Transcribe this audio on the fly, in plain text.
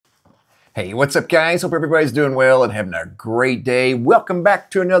Hey, what's up guys? Hope everybody's doing well and having a great day. Welcome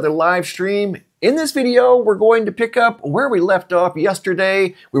back to another live stream. In this video, we're going to pick up where we left off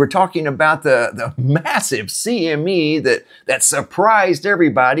yesterday. We were talking about the massive CME that surprised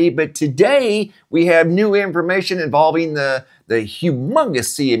everybody, but today we have new information involving the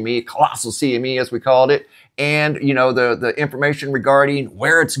humongous CME, colossal CME as we called it, and the information regarding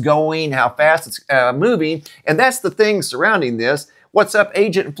where it's going, how fast it's moving, and that's the thing surrounding this. What's up,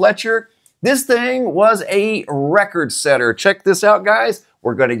 Agent Fletcher? This thing was a record setter. Check this out, guys.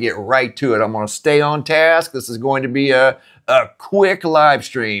 We're going to get right to it. I'm going to stay on task. This is going to be a quick live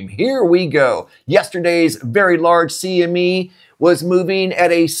stream. Here we go. Yesterday's very large CME was moving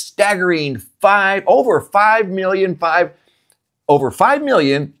at a staggering over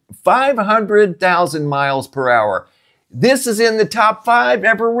 5,500,000 miles per hour. This is in the top 5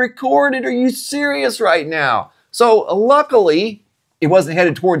 ever recorded. Are you serious right now? So luckily, it wasn't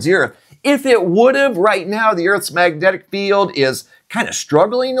headed towards the Earth. If it would have, right now, the Earth's magnetic field is kind of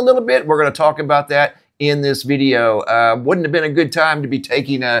struggling a little bit. We're going to talk about that in this video. Wouldn't have been a good time to be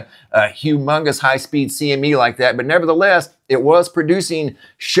taking a humongous high-speed CME like that, but nevertheless, it was producing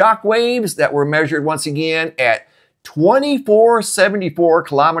shock waves that were measured once again at 2474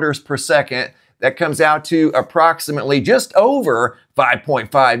 kilometers per second. That comes out to approximately just over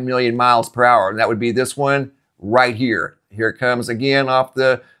 5.5 million miles per hour, and that would be this one right here. Here it comes again off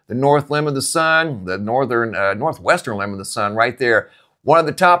the north limb of the sun, the northwestern limb of the sun right there. One of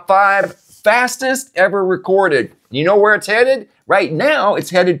the top 5 fastest ever recorded. You know where it's headed? Right now, it's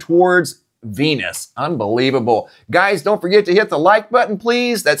headed towards Venus. Unbelievable. Guys, don't forget to hit the like button,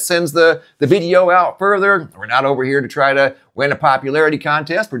 please. That sends the video out further. We're not over here to try to win a popularity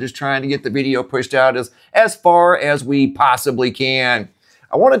contest. We're just trying to get the video pushed out as far as we possibly can.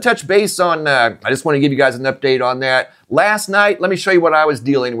 I want to touch base on, I just want to give you guys an update on that. Last night, let me show you what I was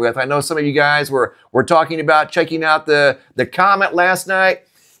dealing with. I know some of you guys were talking about checking out the comet last night.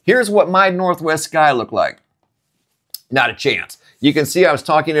 Here's what my northwest sky looked like. Not a chance. You can see I was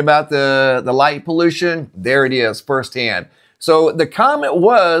talking about the light pollution. There it is, firsthand. So the comet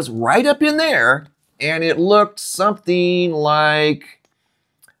was right up in there, and it looked something like,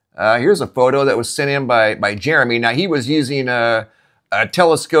 here's a photo that was sent in by Jeremy. Now, he was using a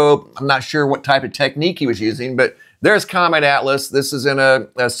telescope. I'm not sure what type of technique he was using, but there's Comet Atlas. This is in a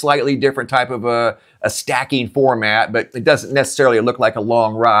slightly different type of a stacking format, but it doesn't necessarily look like a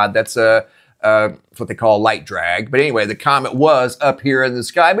long rod. That's what they call light drag. But anyway, the comet was up here in the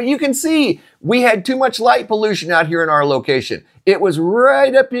sky, but you can see we had too much light pollution out here in our location. It was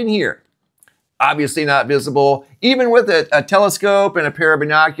right up in here. Obviously not visible. Even with a telescope and a pair of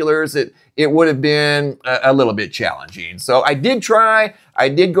binoculars, it would have been a little bit challenging. So I did try. I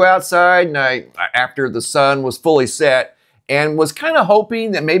did go outside, and after the sun was fully set, and was kind of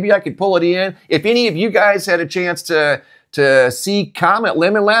hoping that maybe I could pull it in. If any of you guys had a chance to see Comet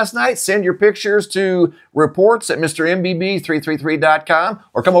Lemon last night, send your pictures to reports@mrmbb333.com,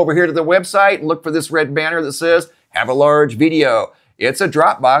 or come over here to the website and look for this red banner that says, "Have a large video." It's a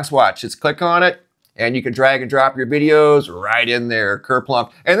Dropbox. Watch. Just click on it, and you can drag and drop your videos right in there,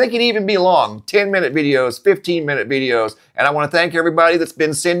 kerplunk. And they can even be long, 10-minute videos, 15-minute videos. And I want to thank everybody that's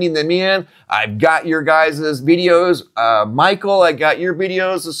been sending them in. I've got your guys' videos. Michael, I got your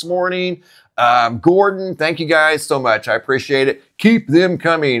videos this morning. Gordon, thank you guys so much. I appreciate it. Keep them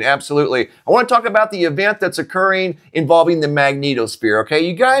coming. Absolutely. I want to talk about the event that's occurring involving the magnetosphere. Okay,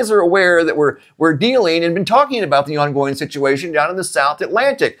 you guys are aware that we're dealing and been talking about the ongoing situation down in the South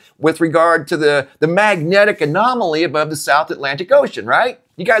Atlantic with regard to the magnetic anomaly above the South Atlantic Ocean, right?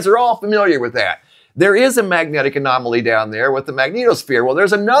 You guys are all familiar with that. There is a magnetic anomaly down there with the magnetosphere. Well,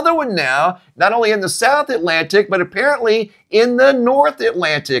 there's another one now, not only in the South Atlantic, but apparently in the North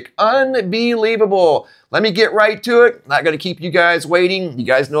Atlantic. Unbelievable. Let me get right to it. Not going to keep you guys waiting. You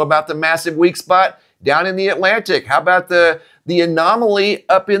guys know about the massive weak spot down in the Atlantic. How about the anomaly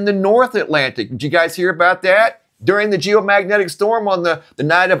up in the North Atlantic? Did you guys hear about that? During the geomagnetic storm on the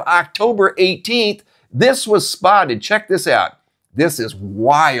night of October 18th, this was spotted. Check this out. This is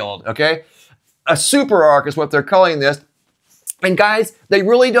wild, okay? A super arc is what they're calling this. And guys, they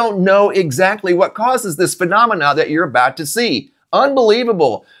really don't know exactly what causes this phenomena that you're about to see.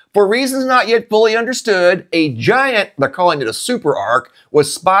 Unbelievable. For reasons not yet fully understood, a giant, they're calling it a super arc,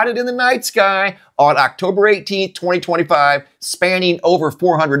 was spotted in the night sky on October 18th, 2025, spanning over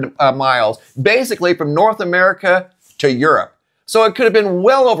 400 miles, basically from North America to Europe. So it could have been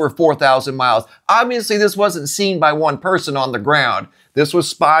well over 4,000 miles. Obviously, this wasn't seen by one person on the ground. This was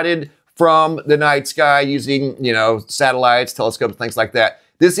spotted from the night sky using, satellites, telescopes, things like that.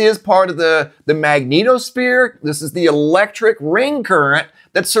 This is part of the magnetosphere. This is the electric ring current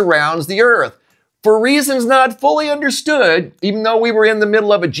that surrounds the Earth. For reasons not fully understood, even though we were in the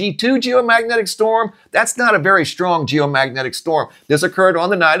middle of a G2 geomagnetic storm, that's not a very strong geomagnetic storm. This occurred on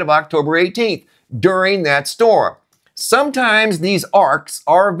the night of October 18th during that storm. Sometimes these arcs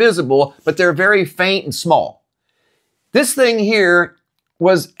are visible, but they're very faint and small. This thing here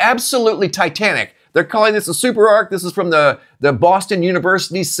was absolutely titanic. They're calling this a super arc. This is from the Boston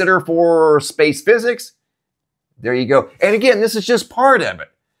University Center for Space Physics. There you go. And again, this is just part of it.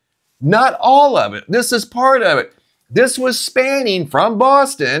 Not all of it. This is part of it. This was spanning from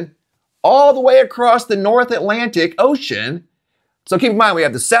Boston all the way across the North Atlantic Ocean. So keep in mind, we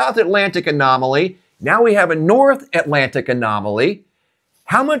have the South Atlantic Anomaly. Now we have a North Atlantic Anomaly.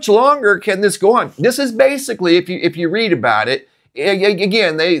 How much longer can this go on? This is basically, if you read about it,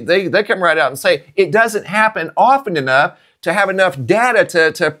 again, they come right out and say it doesn't happen often enough to have enough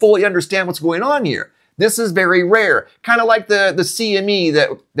data to fully understand what's going on here. This is very rare, kind of like the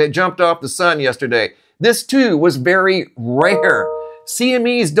CME that jumped off the sun yesterday. This too was very rare.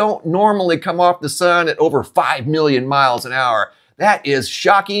 CMEs don't normally come off the sun at over 5 million miles an hour. That is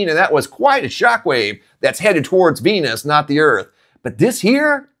shocking, and that was quite a shockwave that's headed towards Venus, not the Earth. But this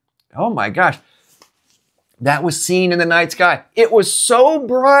here, oh my gosh, that was seen in the night sky. It was so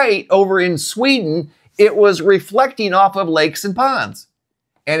bright over in Sweden, it was reflecting off of lakes and ponds.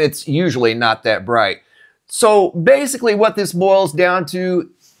 And it's usually not that bright. So basically what this boils down to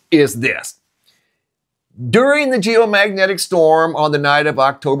is this. During the geomagnetic storm on the night of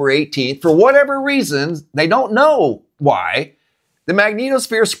October 18th, for whatever reasons, they don't know why, the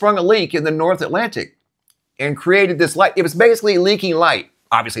magnetosphere sprung a leak in the North Atlantic and created this light. It was basically leaking light,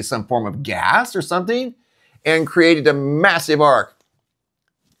 obviously some form of gas or something, and created a massive arc.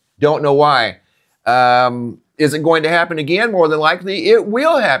 Don't know why. Is it going to happen again? More than likely, it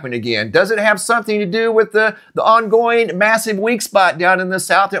will happen again. Does it have something to do with the ongoing massive weak spot down in the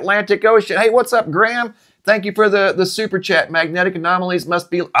South Atlantic Ocean? Hey, what's up, Graham? Thank you for the super chat. Magnetic anomalies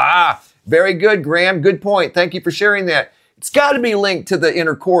must be... very good, Graham. Good point. Thank you for sharing that. It's got to be linked to the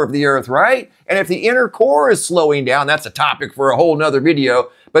inner core of the Earth, right? And if the inner core is slowing down, that's a topic for a whole nother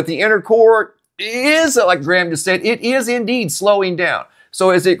video. But the inner core is, like Graham just said, it is indeed slowing down. So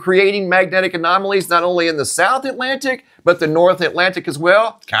is it creating magnetic anomalies not only in the South Atlantic, but the North Atlantic as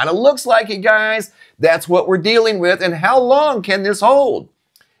well? Kind of looks like it, guys. That's what we're dealing with. And how long can this hold?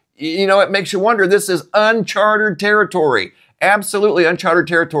 You know, it makes you wonder. This is uncharted territory. Absolutely uncharted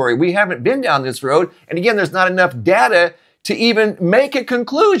territory. We haven't been down this road. And again, there's not enough data to even make a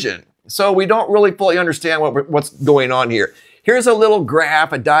conclusion. So we don't really fully understand what's going on here. Here's a little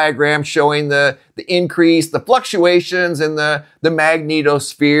graph, a diagram showing the increase, the fluctuations in the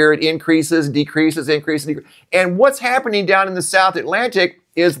magnetosphere. It increases, decreases, increases, decreases. And what's happening down in the South Atlantic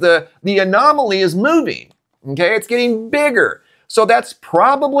is the anomaly is moving, okay? It's getting bigger. So that's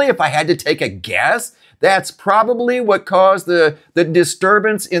probably, if I had to take a guess, that's probably what caused the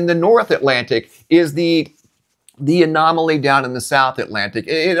disturbance in the North Atlantic is the anomaly down in the South Atlantic.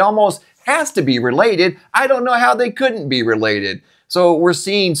 It almost has to be related. I don't know how they couldn't be related. So we're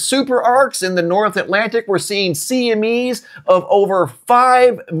seeing super arcs in the North Atlantic. We're seeing CMEs of over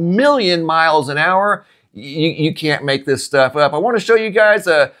 5 million miles an hour. You can't make this stuff up. I want to show you guys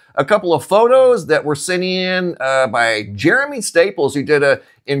a couple of photos that were sent in by Jeremy Staples, who did an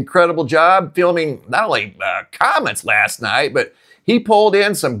incredible job filming not only comets last night, but he pulled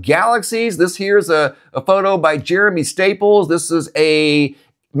in some galaxies. This here's a photo by Jeremy Staples. This is a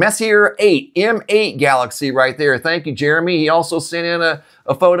Messier 8, M8 galaxy right there. Thank you, Jeremy. He also sent in a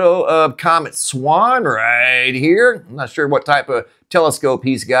photo of Comet Swan right here. I'm not sure what type of telescope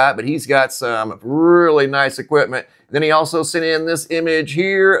he's got, but he's got some really nice equipment. Then he also sent in this image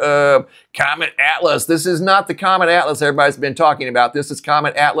here of Comet Atlas. This is not the Comet Atlas everybody's been talking about. This is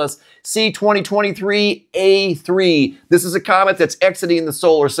Comet Atlas C2023A3. This is a comet that's exiting the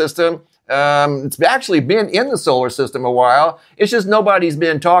solar system. It's actually been in the solar system a while. It's just nobody's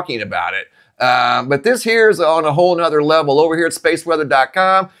been talking about it. But this here is on a whole nother level. Over here at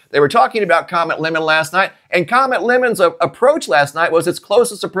spaceweather.com, they were talking about Comet Lemon last night, and Comet Lemon's approach last night was its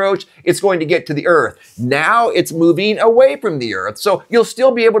closest approach it's going to get to the Earth. Now it's moving away from the Earth, so you'll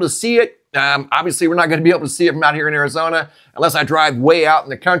still be able to see it. Obviously, we're not going to be able to see it from out here in Arizona, unless I drive way out in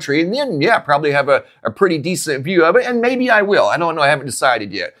the country, and then, yeah, probably have a pretty decent view of it, and maybe I will. I don't know. I haven't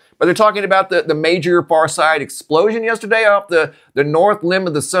decided yet. But they're talking about the major far side explosion yesterday off the north limb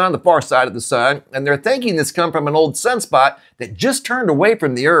of the sun, the far side of the sun, and they're thinking this come from an old sunspot that just turned away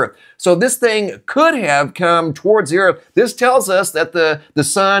from the Earth. So this thing could have come towards the Earth. This tells us that the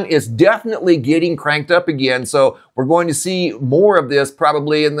sun is definitely getting cranked up again. So we're going to see more of this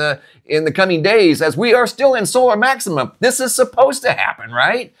probably in the coming days, as we are still in solar maximum. This is supposed to happen,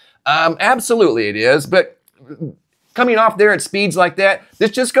 right? Absolutely it is, but coming off there at speeds like that, this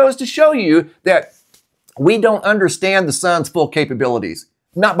just goes to show you that we don't understand the sun's full capabilities.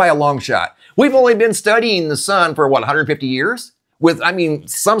 Not by a long shot. We've only been studying the sun for, what, 150 years? With, I mean,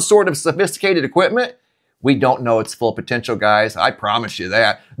 some sort of sophisticated equipment? We don't know its full potential, guys. I promise you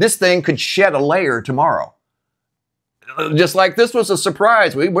that. This thing could shed a layer tomorrow. Just like this was a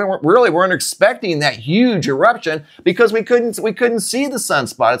surprise. We really weren't expecting that huge eruption because we couldn't see the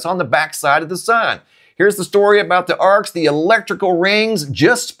sunspot. It's on the backside of the sun. Here's the story about the arcs. The electrical rings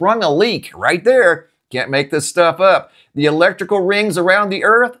just sprung a leak right there. Can't make this stuff up. The electrical rings around the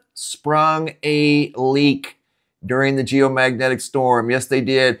Earth sprung a leak during the geomagnetic storm. Yes, they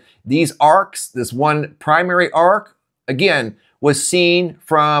did. These arcs, this one primary arc, again, was seen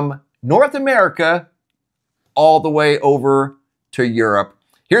from North America all the way over to Europe.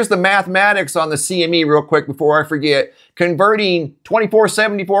 Here's the mathematics on the CME real quick before I forget. Converting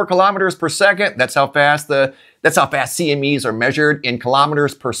 2474 kilometers per second, that's how fast CMEs are measured in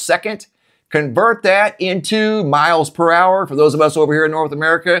kilometers per second. Convert that into miles per hour. For those of us over here in North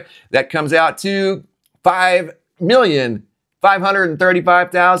America, that comes out to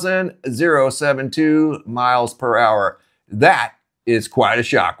 5,535,072 miles per hour. That is quite a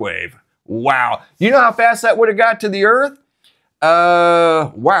shockwave. Wow. You know how fast that would have got to the Earth?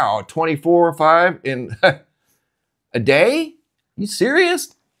 Wow, 24/5 in a day? You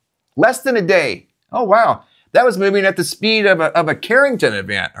serious? Less than a day. Oh, wow. That was moving at the speed of a Carrington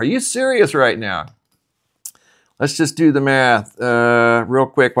event. Are you serious right now? Let's just do the math real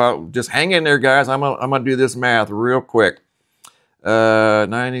quick. Well, just hang in there, guys. I'm gonna do this math real quick.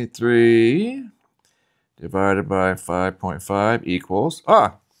 93 divided by 5.5 equals,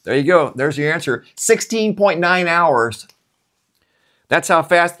 there you go. There's your answer. 16.9 hours. That's how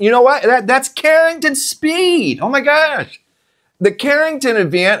fast, you know what? That's Carrington speed. Oh my gosh. The Carrington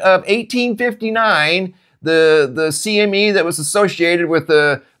event of 1859, the CME that was associated with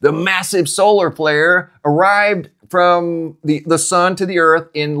the massive solar flare arrived from the sun to the Earth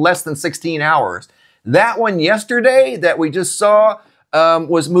in less than 16 hours. That one yesterday that we just saw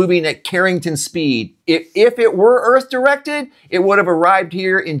was moving at Carrington speed. If it were Earth directed, it would have arrived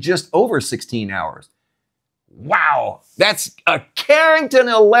here in just over 16 hours. Wow, that's a Carrington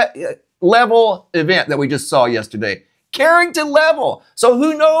level event that we just saw yesterday. Carrington level. So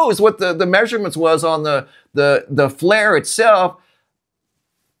who knows what the measurements was on the flare itself.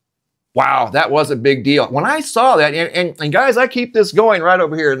 Wow, that was a big deal. When I saw that, and guys, I keep this going right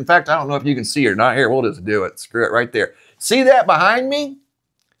over here. In fact, I don't know if you can see it or not. Here, we'll just do it. Screw it right there. See that behind me?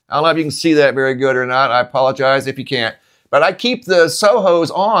 I don't know if you can see that very good or not. I apologize if you can't. But I keep the Sohos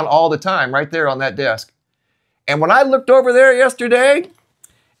on all the time right there on that desk. And when I looked over there yesterday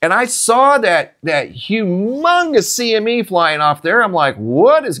and I saw that humongous CME flying off there, I'm like,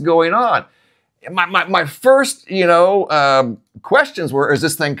 what is going on? My first, questions were, is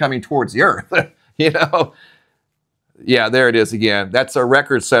this thing coming towards the Earth? Yeah, there it is again. That's a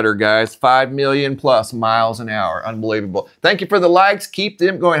record setter, guys. 5 million plus miles an hour. Unbelievable. Thank you for the likes. Keep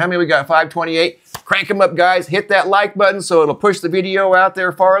them going. How many we got? 528. Crank them up, guys. Hit that like button so it'll push the video out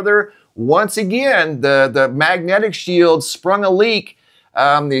there farther. Once again, the magnetic shield sprung a leak.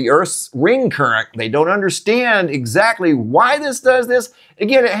 The Earth's ring current. They don't understand exactly why this does this.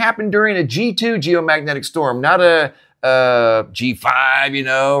 Again, it happened during a G2 geomagnetic storm, not a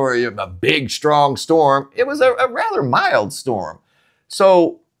G5, or a big, strong storm. It was a rather mild storm.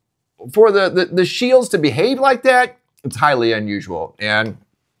 So for the shields to behave like that, it's highly unusual. And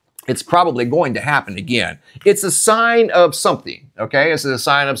it's probably going to happen again. It's a sign of something, okay? Is it a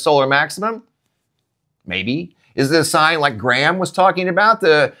sign of solar maximum? Maybe. Is it a sign like Graham was talking about,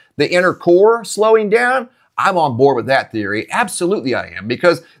 the inner core slowing down? I'm on board with that theory. Absolutely I am,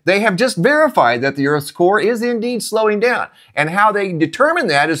 because they have just verified that the Earth's core is indeed slowing down. And how they determine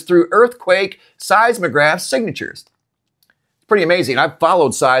that is through earthquake seismograph signatures. It's pretty amazing. I've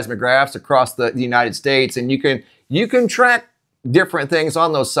followed seismographs across the United States, and you can track different things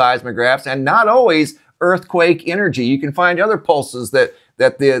on those seismographs, and not always earthquake energy. You can find other pulses that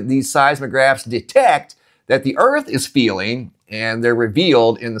these seismographs detect that the Earth is feeling, and they're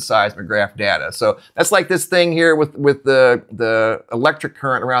revealed in the seismograph data. So that's like this thing here with the electric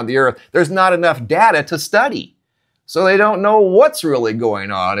current around the Earth. There's not enough data to study. So they don't know what's really going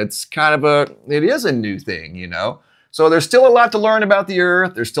on. It's kind of it is a new thing, you know. So there's still a lot to learn about the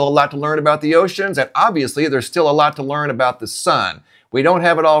Earth. There's still a lot to learn about the oceans. And obviously, there's still a lot to learn about the sun. We don't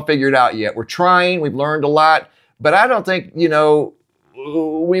have it all figured out yet. We're trying. We've learned a lot. But I don't think, you know,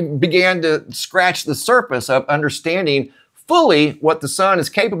 we began to scratch the surface of understanding fully what the sun is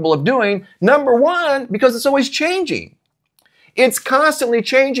capable of doing. Number one, because it's always changing. It's constantly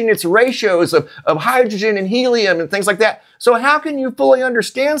changing its ratios of hydrogen and helium and things like that. So how can you fully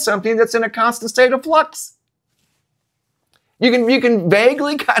understand something that's in a constant state of flux? You can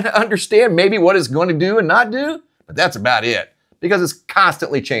vaguely kind of understand maybe what it's going to do and not do, but that's about it because it's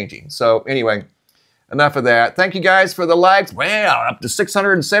constantly changing. So anyway, enough of that. Thank you guys for the likes. Wow, up to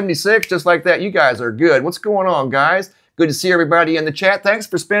 676, just like that. You guys are good. What's going on, guys? Good to see everybody in the chat. Thanks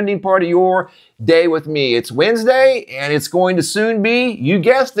for spending part of your day with me. It's Wednesday, and it's going to soon be, you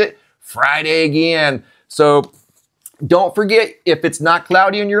guessed it, Friday again. So don't forget, if it's not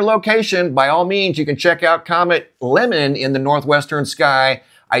cloudy in your location, by all means, you can check out Comet Lemon in the northwestern sky.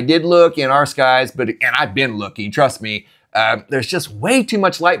 I did look in our skies, and I've been looking, trust me. There's just way too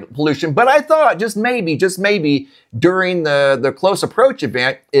much light pollution, but I thought just maybe during the close approach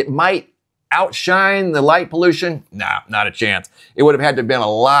event, it might outshine the light pollution. Nah, not a chance. It would have had to have been a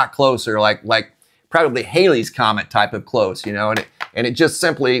lot closer, like probably Halley's Comet type of close, you know, and it just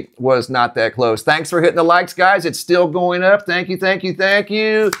simply was not that close. Thanks for hitting the likes, guys. It's still going up. Thank you, thank you, thank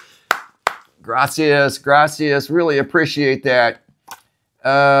you. Gracias, gracias. Really appreciate that.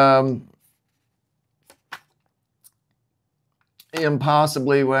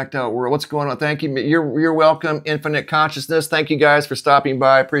 Impossibly whacked out world. What's going on? Thank you. You're welcome. Infinite Consciousness. Thank you guys for stopping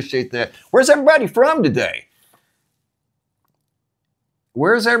by. Appreciate that. Where's everybody from today?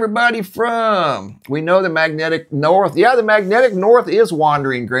 Where's everybody from? We know the magnetic north. Yeah, the magnetic north is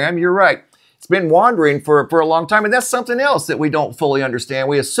wandering, Graham. You're right. It's been wandering for a long time, and that's something else that we don't fully understand.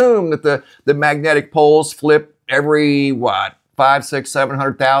 We assume that the magnetic poles flip every, what, 500, 600,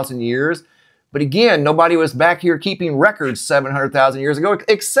 700,000 years. But again, nobody was back here keeping records 700,000 years ago,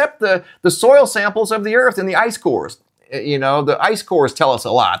 except the soil samples of the Earth and the ice cores. You know, the ice cores tell us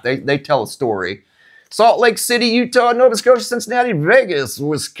a lot. They tell a story. Salt Lake City, Utah, Nova Scotia, Cincinnati, Vegas,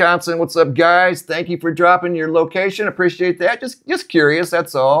 Wisconsin. What's up, guys? Thank you for dropping your location. Appreciate that. Just curious,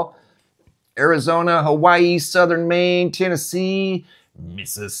 that's all. Arizona, Hawaii, Southern Maine, Tennessee,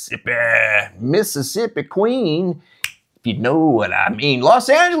 Mississippi Queen. If you know what I mean. Los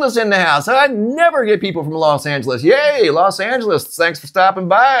Angeles in the house. I never get people from Los Angeles. Yay, Los Angeles. Thanks for stopping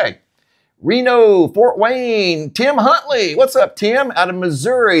by. Reno, Fort Wayne, Tim Huntley. What's up, Tim? Out of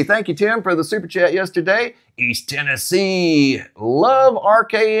Missouri. Thank you, Tim, for the super chat yesterday. East Tennessee. Love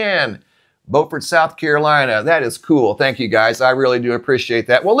RKN. Beaufort, South Carolina. That is cool. Thank you, guys. I really do appreciate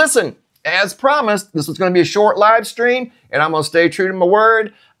that. Well, listen, as promised, this was going to be a short live stream, and I'm going to stay true to my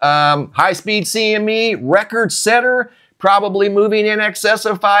word. High-speed CME, record setter, probably moving in excess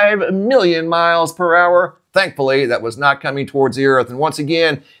of 5 million miles per hour. Thankfully, that was not coming towards the Earth. And once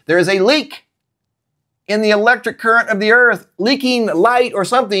again, there is a leak in the electric current of the Earth, leaking light or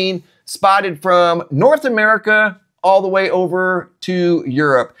something spotted from North America all the way over to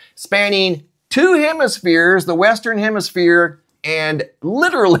Europe, spanning 2 hemispheres, the Western Hemisphere, and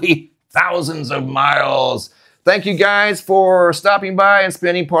literally thousands of miles. Thank you guys for stopping by and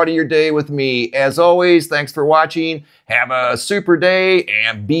spending part of your day with me. As always, thanks for watching. Have a super day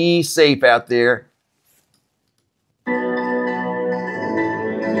and be safe out there.